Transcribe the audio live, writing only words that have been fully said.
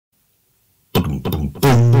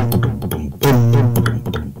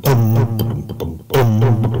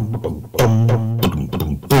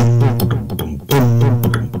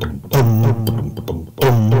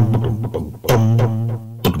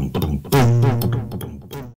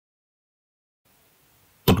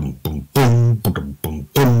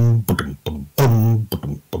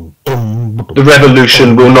The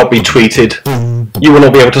revolution will not be tweeted. You will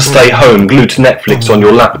not be able to stay home glued to Netflix on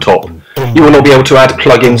your laptop. You will not be able to add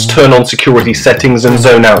plugins, turn on security settings and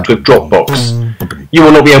zone out with Dropbox. You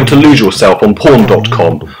will not be able to lose yourself on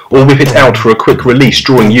porn.com or whip it out for a quick release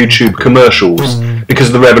during YouTube commercials,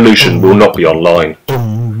 because the revolution will not be online.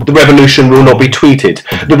 The revolution will not be tweeted.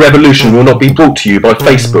 The revolution will not be brought to you by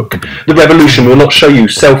Facebook. The revolution will not show you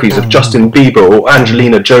selfies of Justin Bieber or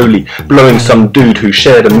Angelina Jolie blowing some dude who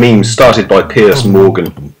shared a meme started by Piers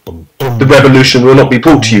Morgan. The revolution will not be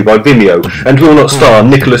brought to you by Vimeo and will not star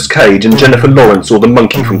Nicolas Cage and Jennifer Lawrence or the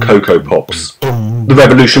monkey from Cocoa Pops. The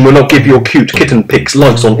revolution will not give your cute kitten pics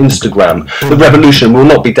likes on Instagram. The revolution will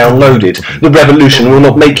not be downloaded. The revolution will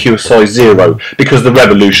not make you a size 0, because the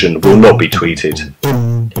revolution will not be tweeted.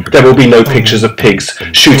 There will be no pictures of pigs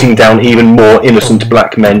shooting down even more innocent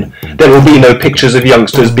black men. There will be no pictures of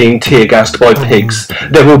youngsters being tear-gassed by pigs.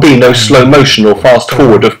 There will be no slow motion or fast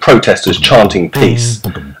forward of protesters chanting peace.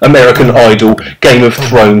 American Idol, Game of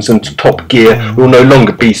Thrones and Top Gear will no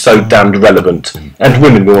longer be so damned relevant, and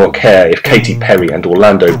women will not care if Katy Perry and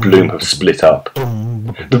Orlando Bloom have split up.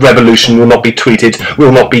 The revolution will not be tweeted,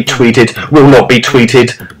 will not be tweeted, will not be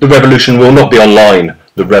tweeted. The revolution will not be online.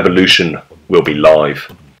 The revolution will be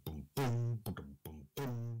live.